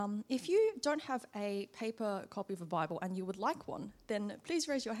If you don't have a paper copy of a Bible and you would like one, then please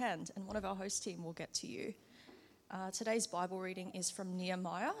raise your hand and one of our host team will get to you. Today's Bible reading is from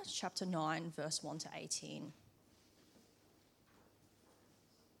Nehemiah chapter 9, verse 1 to 18.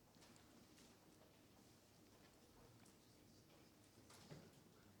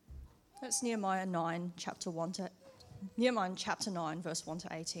 That's Nehemiah chapter 9, verse 1 to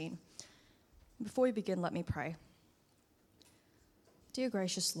 18. Before we begin, let me pray. Dear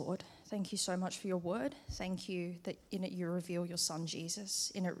gracious Lord, thank you so much for your word. Thank you that in it you reveal your son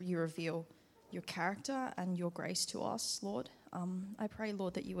Jesus. In it you reveal your character and your grace to us, Lord. I pray,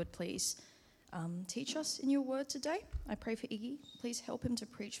 Lord, that you would please teach us in your word today. I pray for Iggy. Please help him to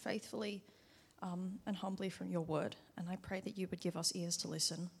preach faithfully and humbly from your word. And I pray that you would give us ears to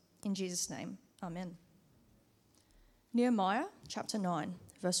listen. In Jesus' name, amen. Nehemiah chapter 9,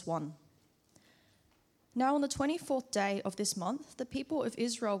 verse 1. Now on the 24th day of this month, the people of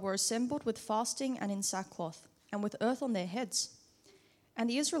Israel were assembled with fasting and in sackcloth, and with earth on their heads. And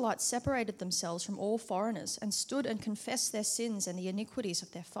the Israelites separated themselves from all foreigners, and stood and confessed their sins and the iniquities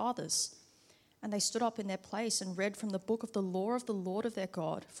of their fathers. And they stood up in their place and read from the book of the law of the Lord of their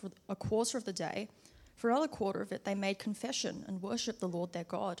God for a quarter of the day. For another quarter of it they made confession and worshipped the Lord their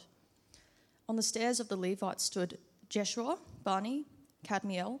God. On the stairs of the Levites stood Jeshua, Bani,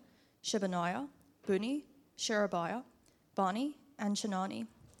 Kadmiel, Shebaniah, Bunni, Sherebiah, Bani, and Chenani,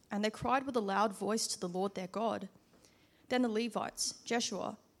 and they cried with a loud voice to the Lord their God. Then the Levites,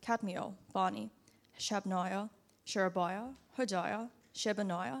 Jeshua, Kadmiel, Bani, Shabniah, Sherebiah, Hodiah,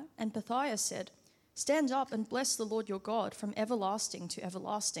 Shebaniah, and Pethiah said, Stand up and bless the Lord your God from everlasting to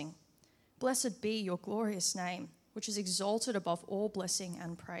everlasting. Blessed be your glorious name, which is exalted above all blessing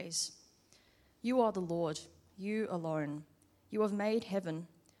and praise. You are the Lord, you alone. You have made heaven,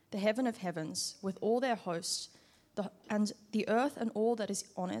 the heaven of heavens, with all their hosts, and the earth and all that is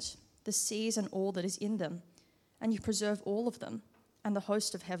on it, the seas and all that is in them, and you preserve all of them, and the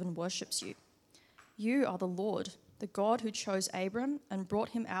host of heaven worships you. You are the Lord, the God who chose Abram and brought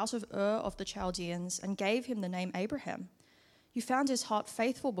him out of Ur of the Chaldeans and gave him the name Abraham. You found his heart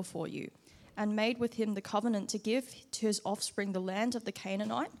faithful before you and made with him the covenant to give to his offspring the land of the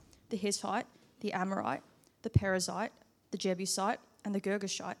Canaanite, the Hittite, the Amorite, the Perizzite, the Jebusite, and the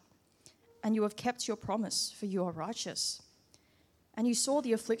Girgashite. And you have kept your promise, for you are righteous. And you saw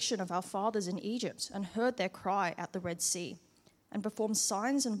the affliction of our fathers in Egypt and heard their cry at the Red Sea, and performed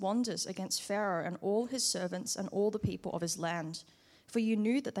signs and wonders against Pharaoh and all his servants and all the people of his land. For you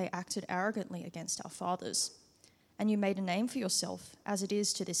knew that they acted arrogantly against our fathers. And you made a name for yourself, as it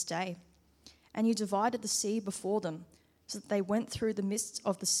is to this day. And you divided the sea before them, so that they went through the midst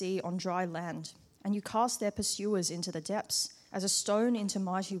of the sea on dry land. And you cast their pursuers into the depths, as a stone into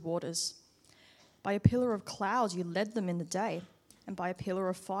mighty waters. By a pillar of cloud you led them in the day, and by a pillar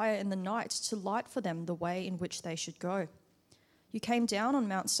of fire in the night to light for them the way in which they should go. You came down on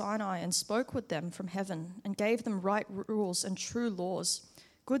Mount Sinai and spoke with them from heaven, and gave them right rules and true laws,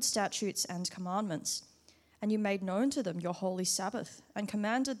 good statutes and commandments. And you made known to them your holy Sabbath, and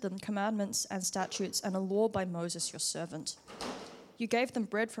commanded them commandments and statutes and a law by Moses your servant. You gave them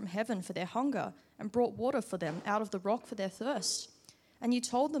bread from heaven for their hunger, and brought water for them out of the rock for their thirst. And you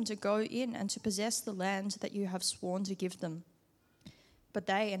told them to go in and to possess the land that you have sworn to give them. But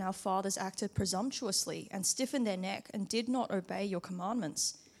they and our fathers acted presumptuously and stiffened their neck and did not obey your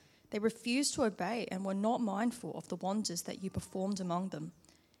commandments. They refused to obey and were not mindful of the wonders that you performed among them.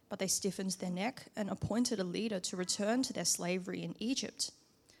 But they stiffened their neck and appointed a leader to return to their slavery in Egypt.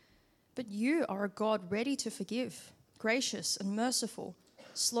 But you are a God ready to forgive, gracious and merciful,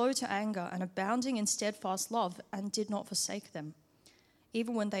 slow to anger and abounding in steadfast love, and did not forsake them.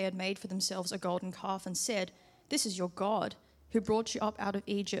 Even when they had made for themselves a golden calf and said, This is your God, who brought you up out of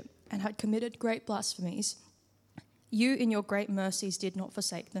Egypt, and had committed great blasphemies, you in your great mercies did not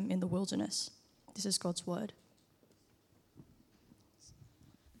forsake them in the wilderness. This is God's word.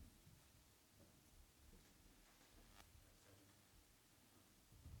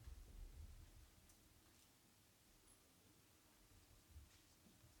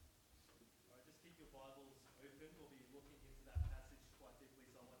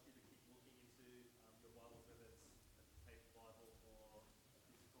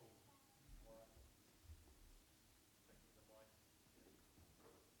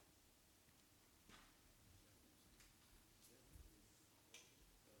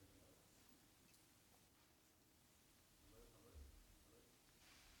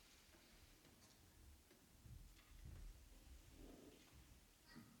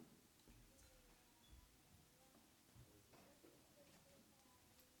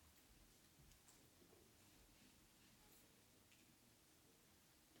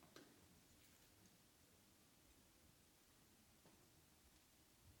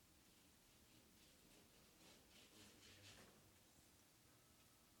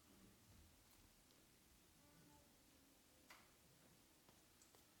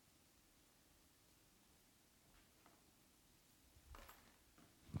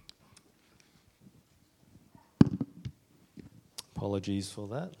 Apologies for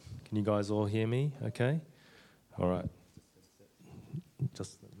that. Can you guys all hear me? Okay. All right.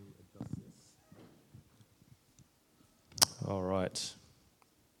 Just let me adjust this. All right.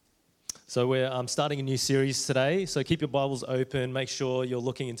 So we're starting a new series today. So keep your Bibles open. Make sure you're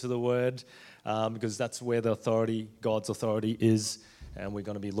looking into the Word because that's where the authority, God's authority, is. And we're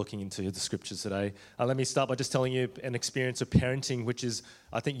going to be looking into the Scriptures today. Let me start by just telling you an experience of parenting, which is,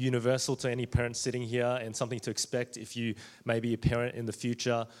 I think, universal to any parent sitting here and something to expect if you may be a parent in the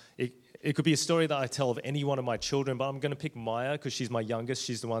future. It could be a story that I tell of any one of my children, but I'm going to pick Maya because she's my youngest.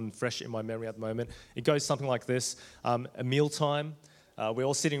 She's the one fresh in my memory at the moment. It goes something like this. A mealtime. We're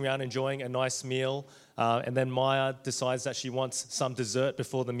all sitting around enjoying a nice meal, and then Maya decides that she wants some dessert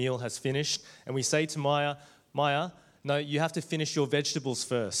before the meal has finished. And we say to Maya, no, you have to finish your vegetables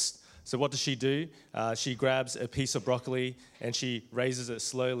first. So what does she do? She grabs a piece of broccoli and she raises it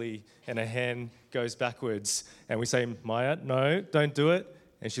slowly and her hand goes backwards. And we say, Maya, no, don't do it.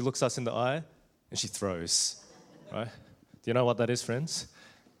 And she looks us in the eye and she throws. Right? Do you know what that is, friends?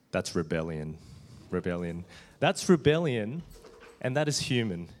 That's rebellion. Rebellion. That's rebellion, and that is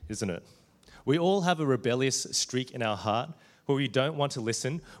human, isn't it? We all have a rebellious streak in our heart where we don't want to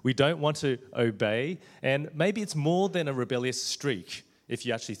listen, we don't want to obey, and maybe it's more than a rebellious streak if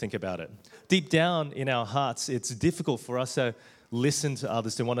you actually think about it. Deep down in our hearts, it's difficult for us to listen to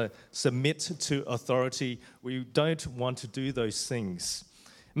others, to want to submit to authority. We don't want to do those things.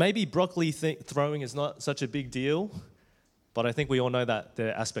 Maybe broccoli throwing is not such a big deal, but I think we all know that there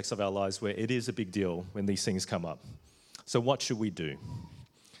are aspects of our lives where it is a big deal when these things come up. So what should we do?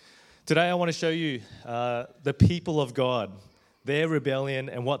 Today I want to show you the people of God, their rebellion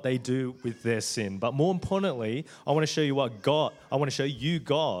and what they do with their sin. But more importantly, I want to show you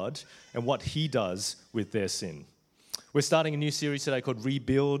God and what He does with their sin. We're starting a new series today called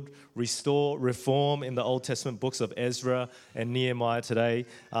Rebuild, Restore, Reform in the Old Testament books of Ezra and Nehemiah today.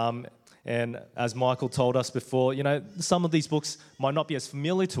 And as Michael told us before, some of these books might not be as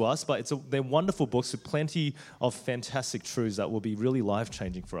familiar to us, but they're wonderful books with plenty of fantastic truths that will be really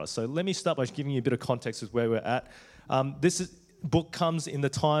life-changing for us. So let me start by giving you a bit of context with where we're at. This book comes in the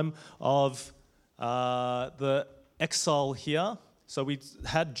time of the exile here. So we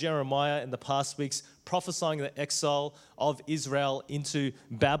had Jeremiah in the past weeks prophesying the exile of Israel into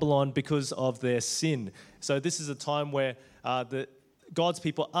Babylon because of their sin. So this is a time where God's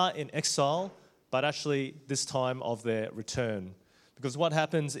people are in exile, but actually this time of their return. Because what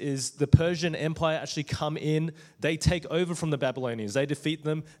happens is the Persian Empire actually come in, they take over from the Babylonians, they defeat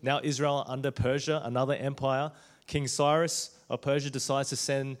them. Now Israel under Persia, another empire. King Cyrus of Persia decides to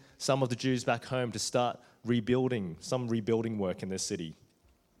send some of the Jews back home to start rebuilding work in their city.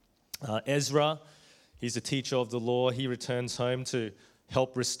 Ezra, he's a teacher of the law. He returns home to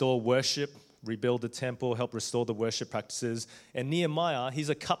help restore worship, rebuild the temple, help restore the worship practices. And Nehemiah, he's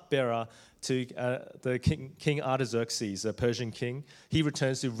a cupbearer to the King Artaxerxes, a Persian king. He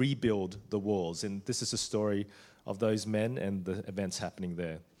returns to rebuild the walls. And this is a story of those men and the events happening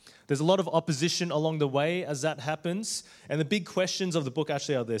there. There's a lot of opposition along the way as that happens. And the big questions of the book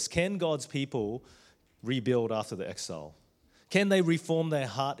actually are this: can God's people rebuild after the exile? Can they reform their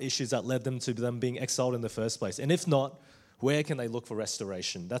heart issues that led them to them being exiled in the first place? And if not, where can they look for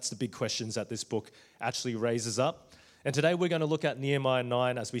restoration? That's the big questions that this book actually raises up. And today we're going to look at Nehemiah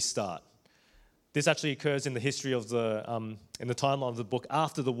 9 as we start. This actually occurs in the history of in the timeline of the book.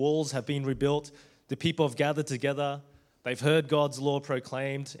 After the walls have been rebuilt, the people have gathered together, they've heard God's law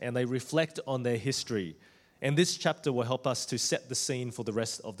proclaimed, and they reflect on their history. And this chapter will help us to set the scene for the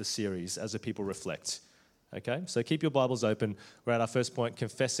rest of the series as the people reflect. Okay, so keep your Bibles open. We're at our first point,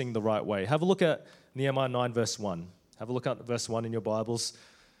 confessing the right way. Have a look at Nehemiah 9 verse 1. Have a look at verse 1 in your Bibles.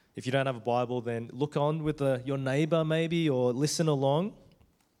 If you don't have a Bible, then look on with your neighbor maybe, or listen along.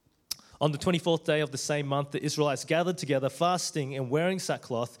 On the 24th day of the same month, the Israelites gathered together, fasting and wearing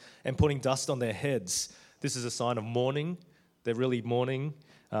sackcloth and putting dust on their heads. This is a sign of mourning. They're really mourning.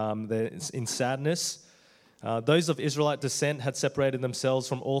 They're in sadness. Those of Israelite descent had separated themselves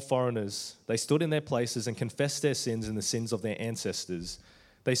from all foreigners. They stood in their places and confessed their sins and the sins of their ancestors.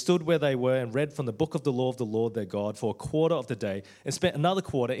 They stood where they were and read from the book of the law of the Lord their God for a quarter of the day, and spent another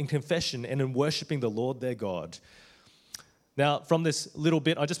quarter in confession and in worshiping the Lord their God. Now, from this little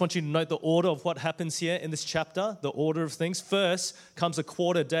bit, I just want you to note the order of what happens here in this chapter, the order of things. First comes a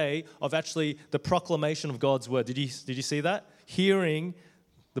quarter day of actually the proclamation of God's word. Did you see that? Hearing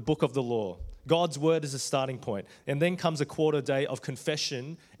the book of the law. God's word is a starting point. And then comes a quarter day of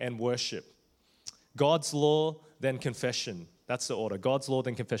confession and worship. God's law, then confession. That's the order. God's law,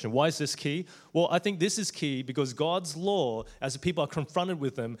 then confession. Why is this key? Well, I think this is key because God's law, as the people are confronted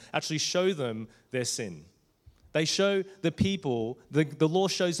with them, actually show them their sin. They show the people, the law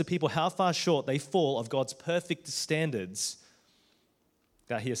shows the people how far short they fall of God's perfect standards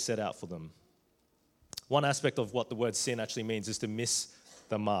that he has set out for them. One aspect of what the word sin actually means is to miss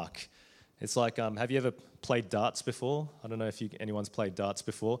the mark. It's like, have you ever played darts before? I don't know if anyone's played darts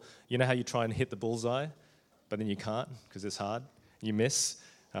before. You know how you try and hit the bullseye, but then you can't because it's hard. You miss.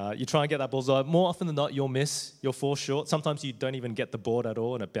 You try and get that bullseye. More often than not, you'll miss. You'll fall short. Sometimes you don't even get the board at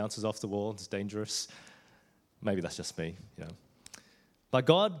all and it bounces off the wall. It's dangerous. Maybe that's just me, But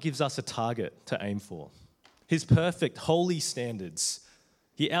God gives us a target to aim for. His perfect, holy standards.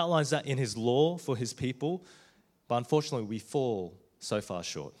 He outlines that in his law for his people. But unfortunately, we fall so far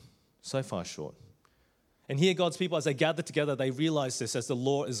short. So far short. And here, God's people, as they gather together, they realize this as the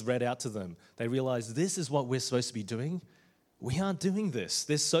law is read out to them. They realize this is what we're supposed to be doing. We aren't doing this.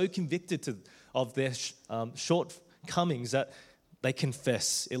 They're so convicted of their shortcomings that they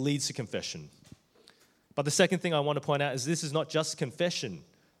confess. It leads to confession. But the second thing I want to point out is this is not just confession.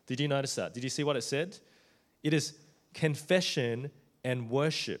 Did you notice that? Did you see what it said? It is confession and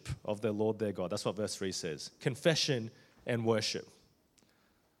worship of their Lord their God. That's what verse 3 says. Confession and worship.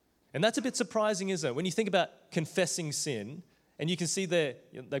 And that's a bit surprising, isn't it? When you think about confessing sin, and you can see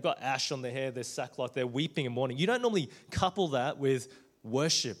they've got ash on their hair, their sackcloth, they're weeping and mourning. You don't normally couple that with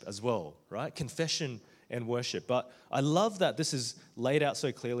worship as well, right? Confession and worship. But I love that this is laid out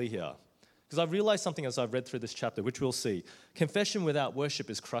so clearly here. Because I've realized something as I've read through this chapter, which we'll see. Confession without worship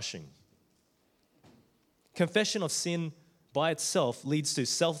is crushing. Confession of sin by itself leads to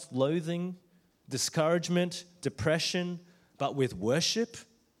self-loathing, discouragement, depression. But with worship,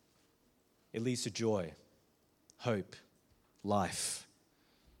 it leads to joy, hope, life.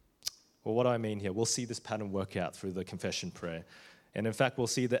 Well, what do I mean here? We'll see this pattern work out through the confession prayer. And in fact, we'll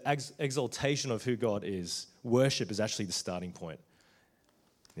see the exaltation of who God is. Worship is actually the starting point.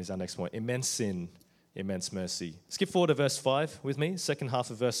 Here's our next point. Immense sin, immense mercy. Skip forward to verse 5 with me. Second half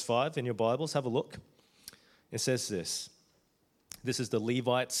of verse 5 in your Bibles. Have a look. It says this. This is the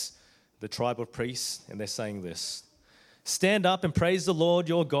Levites, the tribe of priests, and they're saying this. Stand up and praise the Lord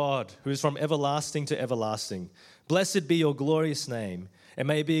your God, who is from everlasting to everlasting. Blessed be your glorious name, and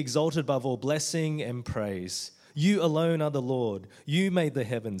may it be exalted above all blessing and praise. You alone are the Lord. You made the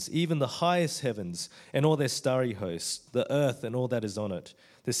heavens, even the highest heavens, and all their starry hosts, the earth and all that is on it,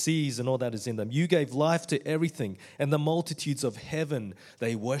 the seas and all that is in them. You gave life to everything, and the multitudes of heaven,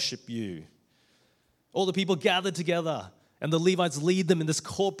 they worship you. All the people gathered together, and the Levites lead them in this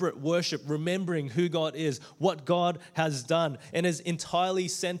corporate worship, remembering who God is, what God has done, and is entirely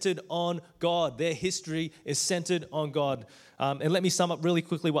centered on God. Their history is centered on God. And let me sum up really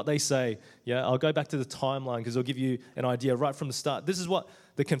quickly what they say. Yeah, I'll go back to the timeline because it'll give you an idea right from the start. This is what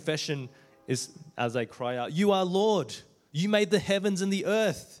the confession is as they cry out. You are Lord. You made the heavens and the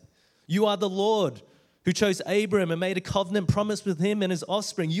earth. You are the Lord who chose Abram and made a covenant promise with him and his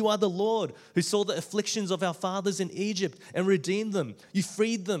offspring. You are the Lord who saw the afflictions of our fathers in Egypt and redeemed them. You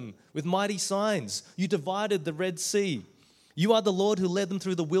freed them with mighty signs. You divided the Red Sea. You are the Lord who led them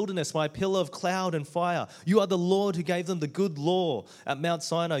through the wilderness by a pillar of cloud and fire. You are the Lord who gave them the good law at Mount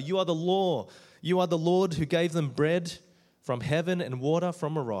Sinai. You are the law. You are the Lord who gave them bread from heaven and water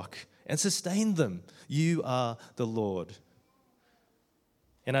from a rock and sustained them. You are the Lord.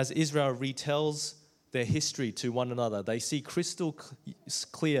 And as Israel retells their history to one another, they see crystal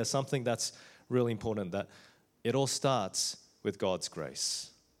clear something that's really important, that it all starts with God's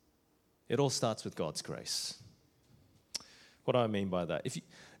grace. It all starts with God's grace. What do I mean by that?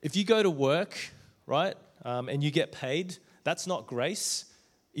 If you go to work, right, and you get paid, that's not grace.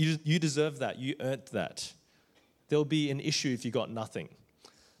 You deserve that. You earned that. There'll be an issue if you got nothing.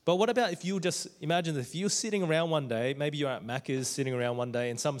 But what about if you just imagine that if you're sitting around one day, maybe you're at Macca's sitting around one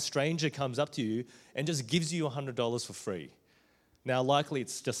day, and some stranger comes up to you and just gives you $100 for free. Now, likely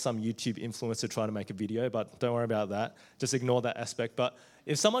it's just some YouTube influencer trying to make a video, but don't worry about that. Just ignore that aspect. But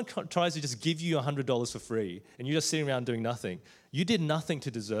if someone tries to just give you $100 for free and you're just sitting around doing nothing, you did nothing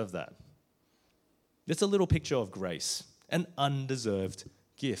to deserve that. It's a little picture of grace, an undeserved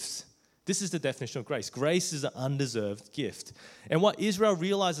gift. This is the definition of grace. Grace is an undeserved gift. And what Israel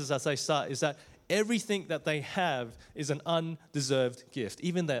realizes as they start is that everything that they have is an undeserved gift,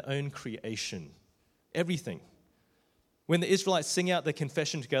 even their own creation. Everything. When the Israelites sing out their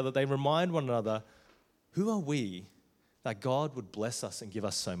confession together, they remind one another, who are we that God would bless us and give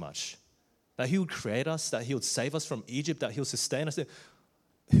us so much? That he would create us, that he would save us from Egypt, that he'll sustain us.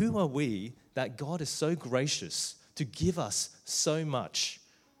 Who are we that God is so gracious to give us so much?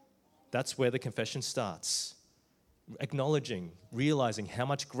 That's where the confession starts. Acknowledging, realizing how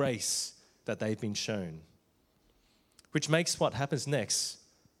much grace that they've been shown. Which makes what happens next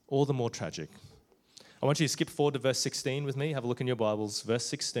all the more tragic. I want you to skip forward to verse 16 with me. Have a look in your Bibles. Verse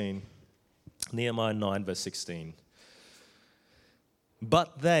 16. Nehemiah 9, verse 16.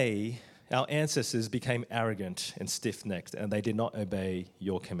 But they, our ancestors, became arrogant and stiff-necked, and they did not obey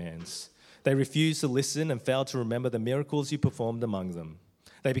your commands. They refused to listen and failed to remember the miracles you performed among them.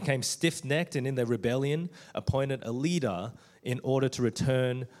 They became stiff-necked and in their rebellion appointed a leader in order to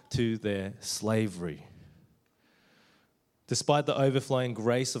return to their slavery. Despite the overflowing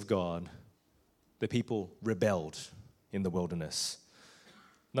grace of God, the people rebelled in the wilderness.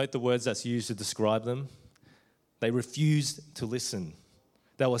 Note the words that's used to describe them. They refused to listen.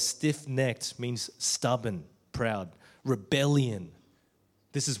 They were stiff-necked, means stubborn, proud, rebellion.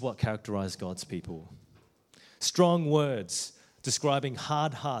 This is what characterized God's people. Strong words describing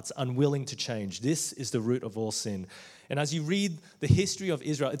hard hearts, unwilling to change. This is the root of all sin. And as you read the history of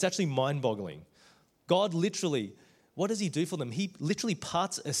Israel, it's actually mind-boggling. God literally, what does he do for them? He literally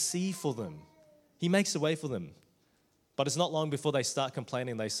parts a sea for them. He makes a way for them. But it's not long before they start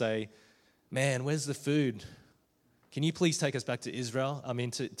complaining. They say, man, where's the food? Can you please take us back to Israel?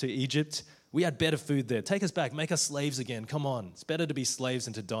 To Egypt? We had better food there. Take us back. Make us slaves again. Come on. It's better to be slaves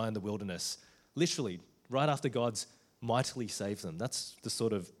than to die in the wilderness. Literally, right after God's mightily saved them. That's the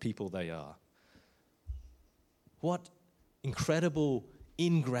sort of people they are. What incredible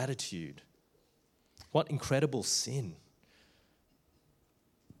ingratitude. What incredible sin.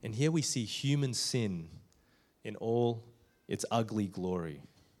 And here we see human sin in all its ugly glory.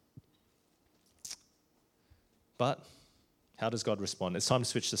 But how does God respond? It's time to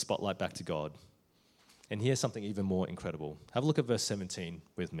switch the spotlight back to God. And here's something even more incredible. Have a look at verse 17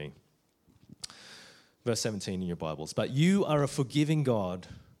 with me. Verse 17 in your Bibles. But you are a forgiving God,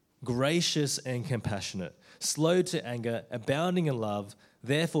 gracious and compassionate, slow to anger, abounding in love.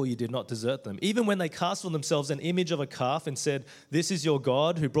 Therefore you did not desert them. Even when they cast on themselves an image of a calf and said, this is your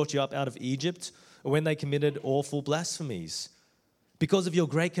God who brought you up out of Egypt, or when they committed awful blasphemies. Because of your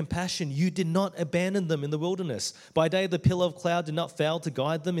great compassion, you did not abandon them in the wilderness. By day the pillar of cloud did not fail to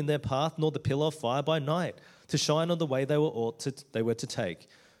guide them in their path, nor the pillar of fire by night, to shine on the way they were to take.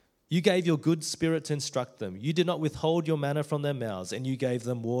 You gave your good spirit to instruct them. You did not withhold your manna from their mouths, and you gave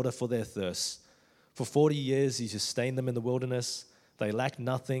them water for their thirst. For 40 years you sustained them in the wilderness. They lacked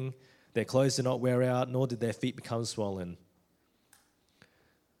nothing. Their clothes did not wear out, nor did their feet become swollen.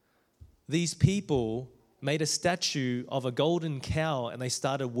 These people made a statue of a golden cow, and they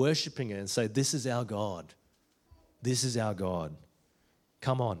started worshiping it and said, this is our God. This is our God.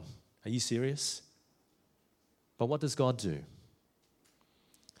 Come on. Are you serious? But what does God do?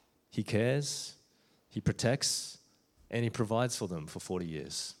 He cares, he protects, and he provides for them for 40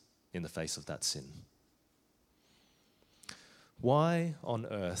 years in the face of that sin. Why on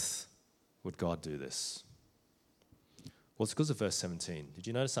earth would God do this? Well, it's because of verse 17. Did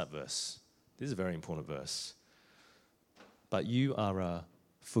you notice that verse? This is a very important verse. But you are a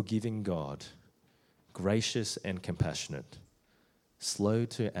forgiving God, gracious and compassionate, slow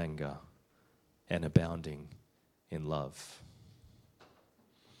to anger, and abounding in love.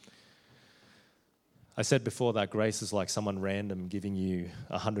 I said before that grace is like someone random giving you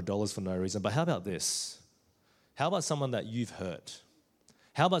 $100 for no reason. But how about this? How about someone that you've hurt?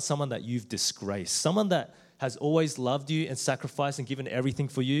 How about someone that you've disgraced? Someone that has always loved you and sacrificed and given everything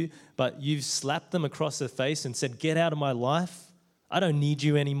for you, but you've slapped them across the face and said, get out of my life. I don't need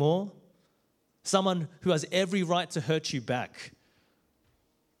you anymore. Someone who has every right to hurt you back,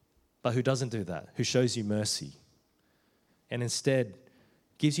 but who doesn't do that, who shows you mercy, and instead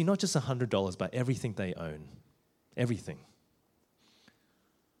gives you not just $100, but everything they own. Everything.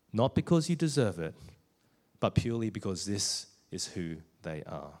 Not because you deserve it, but purely because this is who they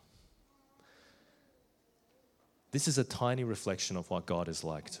are. This is a tiny reflection of what God is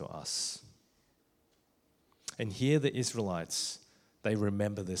like to us. And here the Israelites, they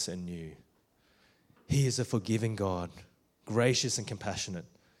remember this anew. He is a forgiving God, gracious and compassionate,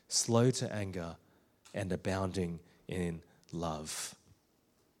 slow to anger, and abounding in love.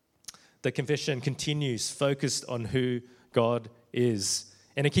 The confession continues, focused on who God is.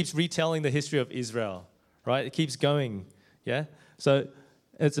 And it keeps retelling the history of Israel, right? It keeps going, yeah? So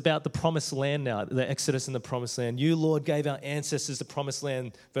it's about the promised land now, the Exodus in the promised land. You, Lord, gave our ancestors the promised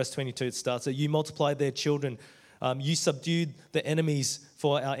land. Verse 22, it starts. So you multiplied their children. You subdued the enemies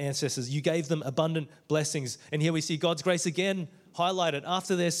for our ancestors. You gave them abundant blessings. And here we see God's grace again highlighted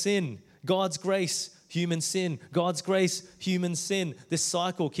after their sin. God's grace, human sin. God's grace, human sin. This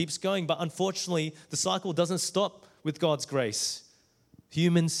cycle keeps going. But unfortunately, the cycle doesn't stop with God's grace.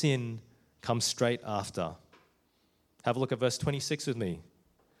 Human sin comes straight after. Have a look at verse 26 with me.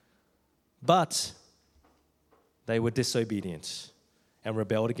 But they were disobedient and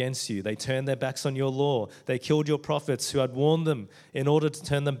rebelled against you. They turned their backs on your law. They killed your prophets who had warned them in order to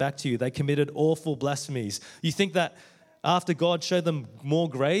turn them back to you. They committed awful blasphemies. You think that after God showed them more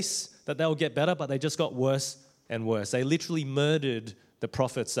grace, that they will get better, but they just got worse and worse. They literally murdered the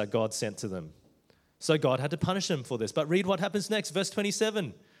prophets that God sent to them. So God had to punish them for this. But read what happens next, verse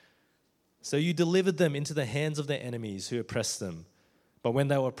 27. So you delivered them into the hands of their enemies who oppressed them. But when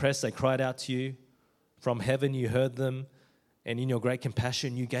they were oppressed, they cried out to you. From heaven you heard them, and in your great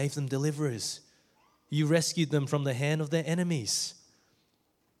compassion you gave them deliverers. You rescued them from the hand of their enemies.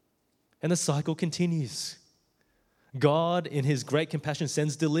 And the cycle continues. God, in his great compassion,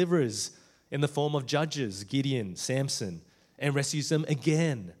 sends deliverers in the form of judges, Gideon, Samson, and rescues them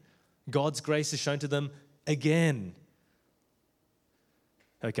again. God's grace is shown to them again.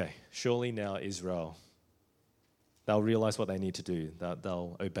 Okay, surely now Israel, they'll realize what they need to do.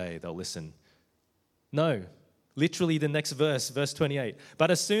 They'll obey, they'll listen. No, literally the next verse, verse 28.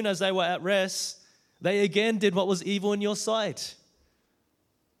 But as soon as they were at rest, they again did what was evil in your sight.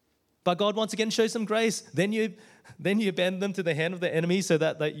 But God once again shows them grace. Then you abandoned them to the hand of their enemies so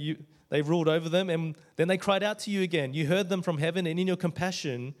that they ruled over them. And then they cried out to you again. You heard them from heaven, and in your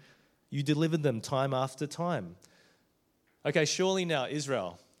compassion, you delivered them time after time. Okay, surely now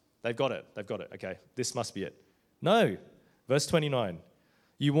Israel, they've got it. Okay, this must be it. No, verse 29.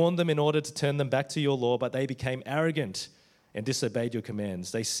 You warned them in order to turn them back to your law, but they became arrogant and disobeyed your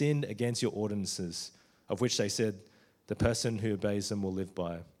commands. They sinned against your ordinances, of which they said, the person who obeys them will live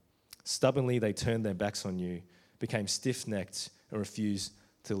by. Stubbornly, they turned their backs on you, became stiff-necked, and refused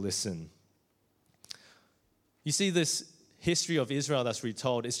to listen. You see, this history of Israel that's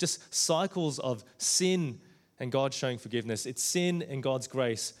retold, it's just cycles of sin and God showing forgiveness. It's sin and God's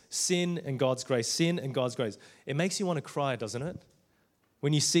grace, sin and God's grace, sin and God's grace. It makes you want to cry, doesn't it?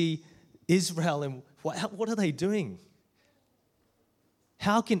 When you see Israel and what are they doing?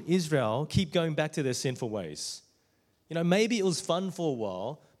 How can Israel keep going back to their sinful ways? You know, maybe it was fun for a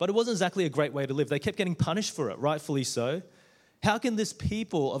while, but it wasn't exactly a great way to live. They kept getting punished for it, rightfully so. How can this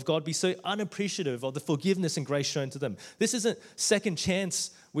people of God be so unappreciative of the forgiveness and grace shown to them? This isn't second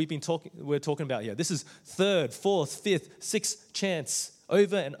chance we're talking about here. This is third, fourth, fifth, sixth chance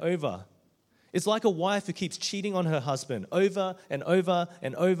over and over. It's like a wife who keeps cheating on her husband over and over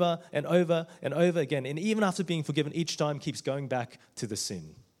and over and over and over again. And even after being forgiven each time, keeps going back to the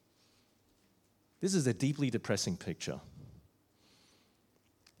sin. This is a deeply depressing picture.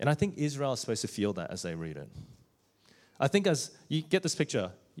 And I think Israel is supposed to feel that as they read it. I think as you get this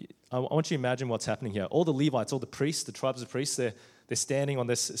picture, I want you to imagine what's happening here. All the Levites, all the priests, the tribes of priests, they're standing on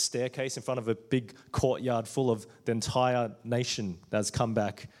this staircase in front of a big courtyard full of the entire nation that's come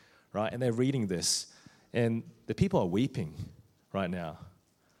back, right? And they're reading this. And the people are weeping right now.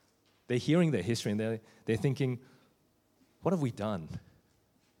 They're hearing their history and they're thinking, what have we done?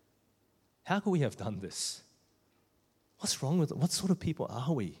 How could we have done this? What's wrong with it? What sort of people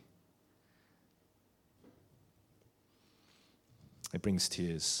are we? It brings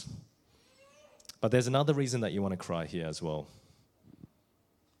tears. But there's another reason that you want to cry here as well.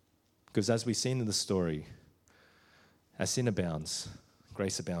 Because as we've seen in the story, as sin abounds,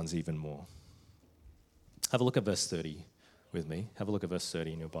 grace abounds even more. Have a look at verse 30 with me. Have a look at verse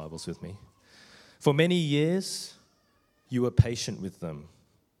 30 in your Bibles with me. For many years you were patient with them.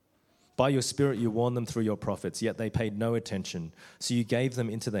 By your Spirit you warned them through your prophets, yet they paid no attention. So you gave them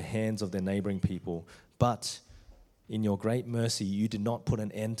into the hands of their neighboring people. But in your great mercy you did not put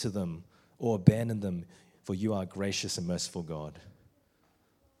an end to them or abandon them, for you are gracious and merciful God.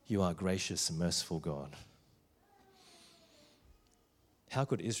 You are gracious and merciful God. How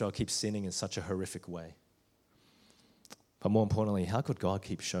could Israel keep sinning in such a horrific way? But more importantly, how could God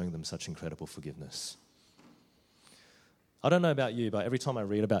keep showing them such incredible forgiveness? I don't know about you, but every time I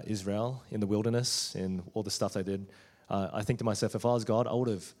read about Israel in the wilderness and all the stuff they did, I think to myself, if I was God, I would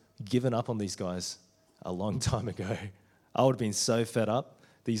have given up on these guys a long time ago. I would have been so fed up.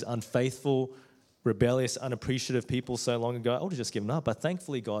 These unfaithful, rebellious, unappreciative people so long ago, I would have just given up. But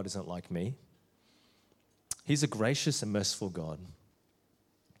thankfully, God isn't like me. He's a gracious and merciful God.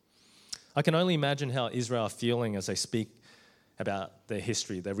 I can only imagine how Israel are feeling as they speak about their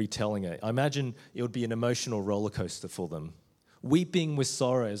history, they're retelling it. I imagine it would be an emotional roller coaster for them, weeping with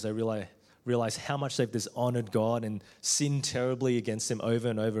sorrow as they realize how much they've dishonored God and sinned terribly against him over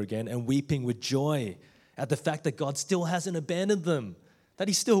and over again, and weeping with joy at the fact that God still hasn't abandoned them, that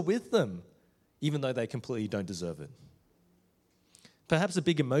he's still with them, even though they completely don't deserve it. Perhaps a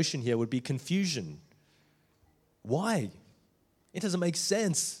big emotion here would be confusion. Why? It doesn't make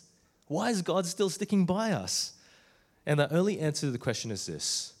sense. Why is God still sticking by us? And the only answer to the question is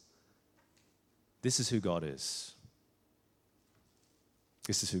this. This is who God is.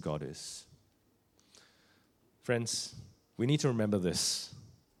 This is who God is. Friends, we need to remember this.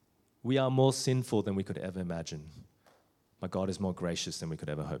 We are more sinful than we could ever imagine, but God is more gracious than we could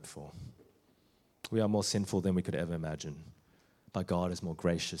ever hope for. We are more sinful than we could ever imagine, but God is more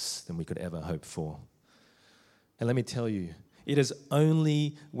gracious than we could ever hope for. And let me tell you, it is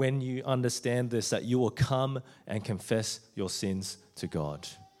only when you understand this that you will come and confess your sins to God,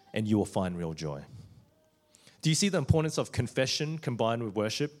 and you will find real joy. Do you see the importance of confession combined with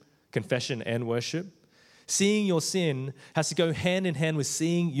worship? Confession and worship? Seeing your sin has to go hand in hand with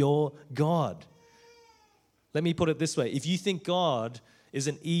seeing your God. Let me put it this way. If you think God is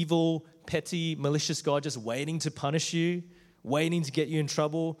an evil, petty, malicious God just waiting to punish you, waiting to get you in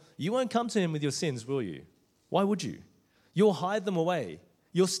trouble, you won't come to him with your sins, will you? Why would you? You'll hide them away.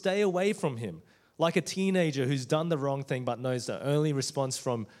 You'll stay away from him. Like a teenager who's done the wrong thing but knows the only response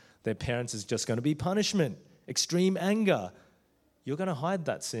from their parents is just going to be punishment, extreme anger. You're going to hide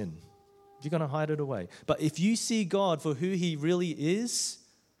that sin. You're going to hide it away. But if you see God for who he really is,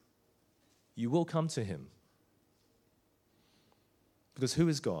 you will come to him. Because who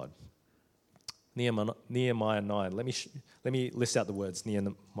is God? Nehemiah 9. Let me list out the words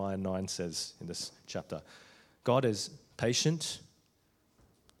Nehemiah 9 says in this chapter. God is patient,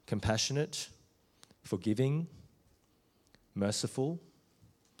 compassionate, forgiving, merciful,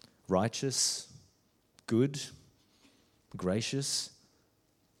 righteous, good, gracious,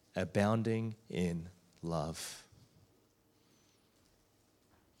 abounding in love.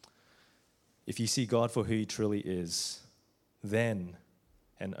 If you see God for who he truly is, then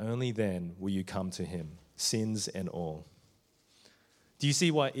and only then will you come to him, sins and all. Do you see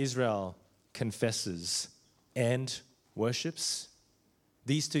why Israel confesses and worships?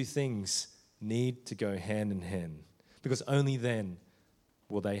 These two things need to go hand in hand, because only then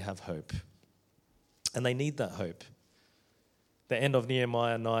will they have hope. And they need that hope. The end of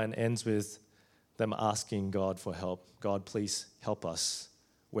Nehemiah 9 ends with them asking God for help. God, please help us.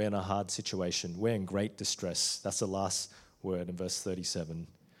 We're in a hard situation. We're in great distress. That's the last word in verse 37.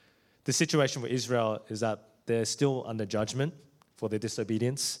 The situation for Israel is that they're still under judgment for their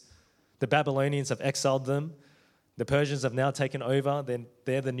disobedience. The Babylonians have exiled them. The Persians have now taken over.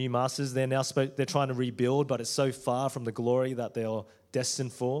 They're the new masters. They're trying to rebuild, but it's so far from the glory that they're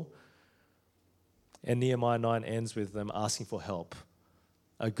destined for. And Nehemiah 9 ends with them asking for help,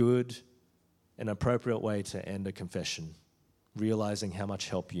 a good and appropriate way to end a confession, realizing how much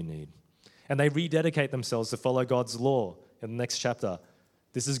help you need. And they rededicate themselves to follow God's law in the next chapter.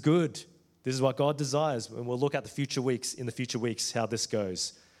 This is good. This is what God desires. And we'll look at in the future weeks how this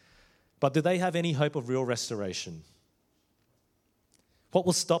goes. But do they have any hope of real restoration? What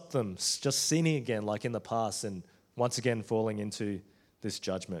will stop them just sinning again like in the past and once again falling into this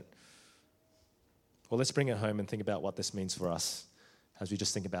judgment? Well, let's bring it home and think about what this means for us as we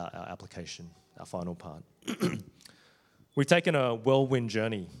just think about our application, our final part. We've taken a whirlwind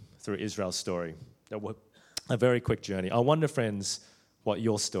journey through Israel's story, a very quick journey. I wonder, friends, what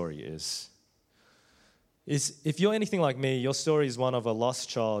your story is. If you're anything like me, your story is one of a lost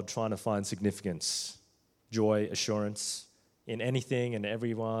child trying to find significance, joy, assurance in anything and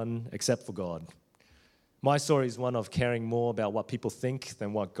everyone except for God. My story is one of caring more about what people think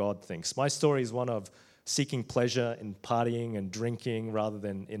than what God thinks. My story is one of seeking pleasure in partying and drinking rather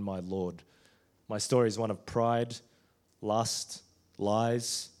than in my Lord. My story is one of pride, lust,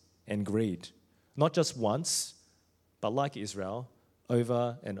 lies, and greed. Not just once, but like Israel,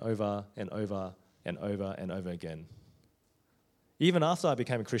 over and over and over and over and over again. Even after I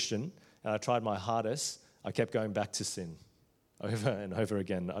became a Christian and I tried my hardest, I kept going back to sin over and over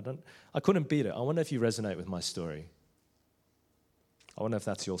again. I couldn't beat it. I wonder if you resonate with my story. I wonder if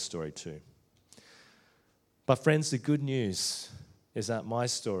that's your story too. But friends, the good news is that my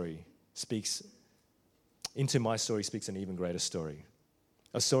story speaks an even greater story.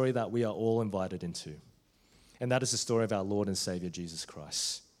 A story that we are all invited into. And that is the story of our Lord and Savior, Jesus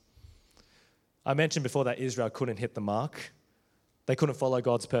Christ. I mentioned before that Israel couldn't hit the mark. They couldn't follow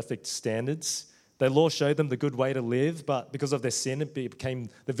God's perfect standards. Their law showed them the good way to live, but because of their sin, it became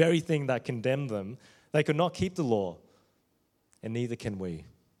the very thing that condemned them. They could not keep the law, and neither can we.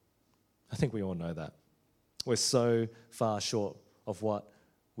 I think we all know that. We're so far short of what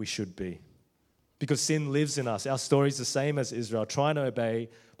we should be. Because sin lives in us. Our story is the same as Israel, trying to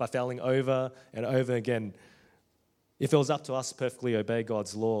obey by failing over and over again. If it was up to us to perfectly obey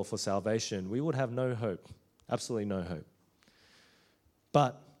God's law for salvation, we would have no hope, absolutely no hope.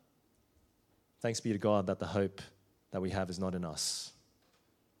 But thanks be to God that the hope that we have is not in us,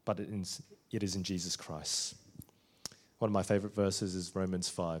 but it is in Jesus Christ. One of my favorite verses is Romans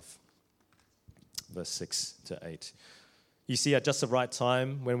 5, verse 6 to 8. You see, at just the right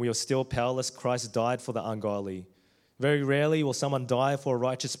time, when we were still powerless, Christ died for the ungodly. Very rarely will someone die for a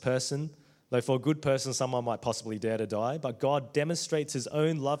righteous person, though for a good person, someone might possibly dare to die. But God demonstrates his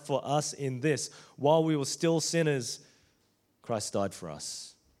own love for us in this: while we were still sinners, Christ died for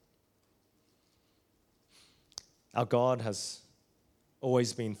us. Our God has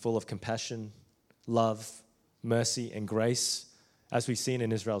always been full of compassion, love, mercy, and grace, as we've seen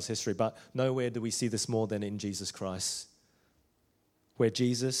in Israel's history. But nowhere do we see this more than in Jesus Christ, where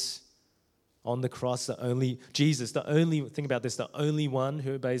Jesus, on the cross, the only one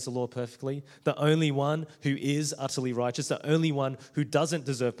who obeys the law perfectly, the only one who is utterly righteous, the only one who doesn't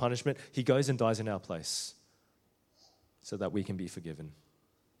deserve punishment, he goes and dies in our place so that we can be forgiven.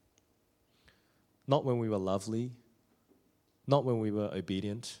 Not when we were lovely, not when we were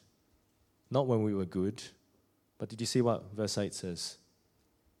obedient, not when we were good. But did you see what verse 8 says?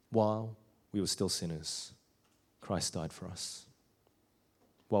 While we were still sinners, Christ died for us.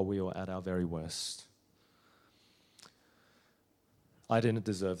 While we were at our very worst. I didn't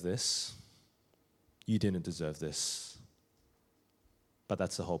deserve this. You didn't deserve this. But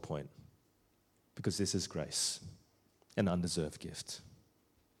that's the whole point. Because this is grace, an undeserved gift.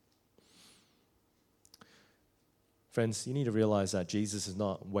 Friends, you need to realize that Jesus is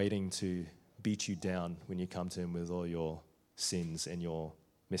not waiting to beat you down when you come to him with all your sins and your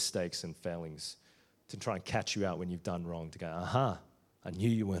mistakes and failings, to try and catch you out when you've done wrong, to go, aha, I knew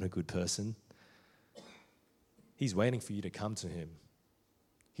you weren't a good person. He's waiting for you to come to him.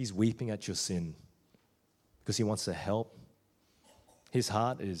 He's weeping at your sin because he wants to help. His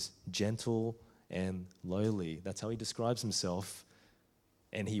heart is gentle and lowly. That's how he describes himself,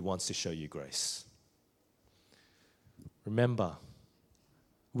 and he wants to show you grace. Remember,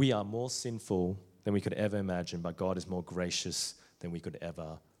 we are more sinful than we could ever imagine, but God is more gracious than we could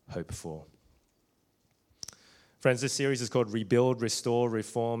ever hope for. Friends, this series is called Rebuild, Restore,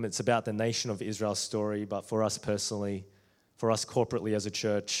 Reform. It's about the nation of Israel's story, but for us personally, for us corporately as a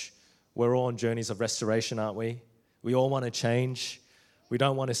church, we're all on journeys of restoration, aren't we? We all want to change. We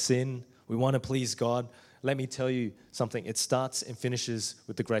don't want to sin. We want to please God. Let me tell you something. It starts and finishes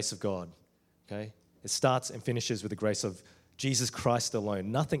with the grace of God, okay? It starts and finishes with the grace of Jesus Christ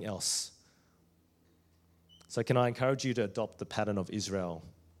alone, nothing else. So can I encourage you to adopt the pattern of Israel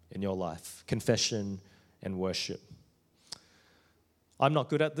in your life? Confession and worship. I'm not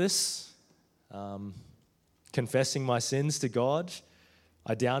good at this. Confessing my sins to God,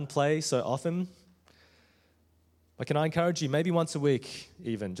 I downplay so often. But can I encourage you, maybe once a week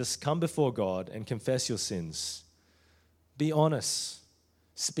even, just come before God and confess your sins. Be honest.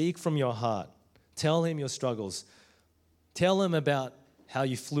 Speak from your heart. Tell him your struggles. Tell him about how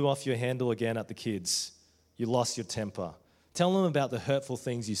you flew off your handle again at the kids. You lost your temper. Tell him about the hurtful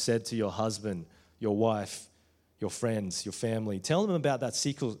things you said to your husband, your wife, your friends, your family. Tell them about that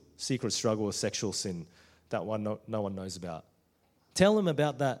secret struggle with sexual sin that no one knows about. Tell them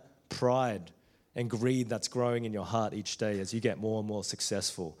about that pride and greed that's growing in your heart each day as you get more and more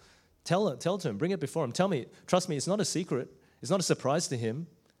successful. Tell to him, bring it before him. Trust me, it's not a secret. It's not a surprise to him.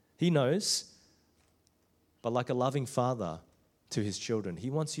 He knows. But like a loving father to his children, he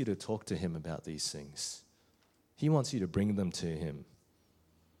wants you to talk to him about these things. He wants you to bring them to him.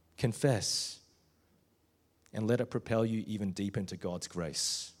 Confess and let it propel you even deeper into God's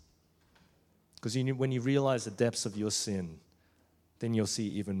grace. Because when you realize the depths of your sin, then you'll see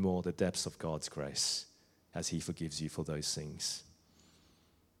even more the depths of God's grace as he forgives you for those things.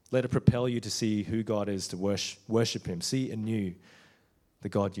 Let it propel you to see who God is, to worship him. See anew the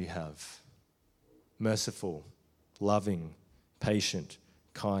God you have. Merciful, loving, patient,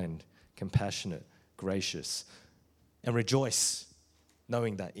 kind, compassionate, gracious. And rejoice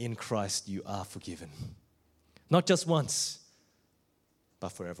knowing that in Christ you are forgiven. Not just once, but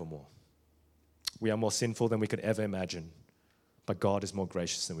forevermore. We are more sinful than we could ever imagine, but God is more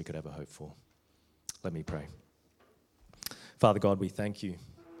gracious than we could ever hope for. Let me pray. Father God, we thank you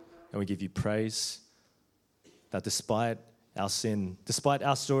and we give you praise that despite our sin, despite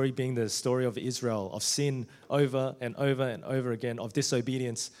our story being the story of Israel, of sin over and over and over again, of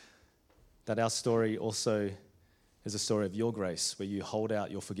disobedience, that our story also is a story of your grace, where you hold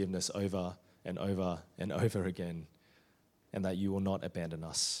out your forgiveness over and over and over again, and that you will not abandon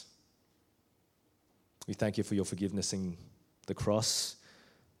us. We thank you for your forgiveness in the cross.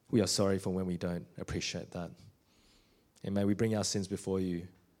 We are sorry for when we don't appreciate that. And may we bring our sins before you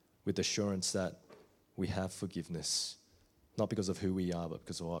with assurance that we have forgiveness, not because of who we are, but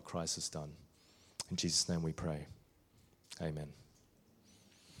because of what Christ has done. In Jesus' name we pray. Amen.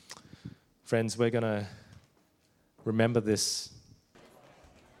 Friends, we're going to remember this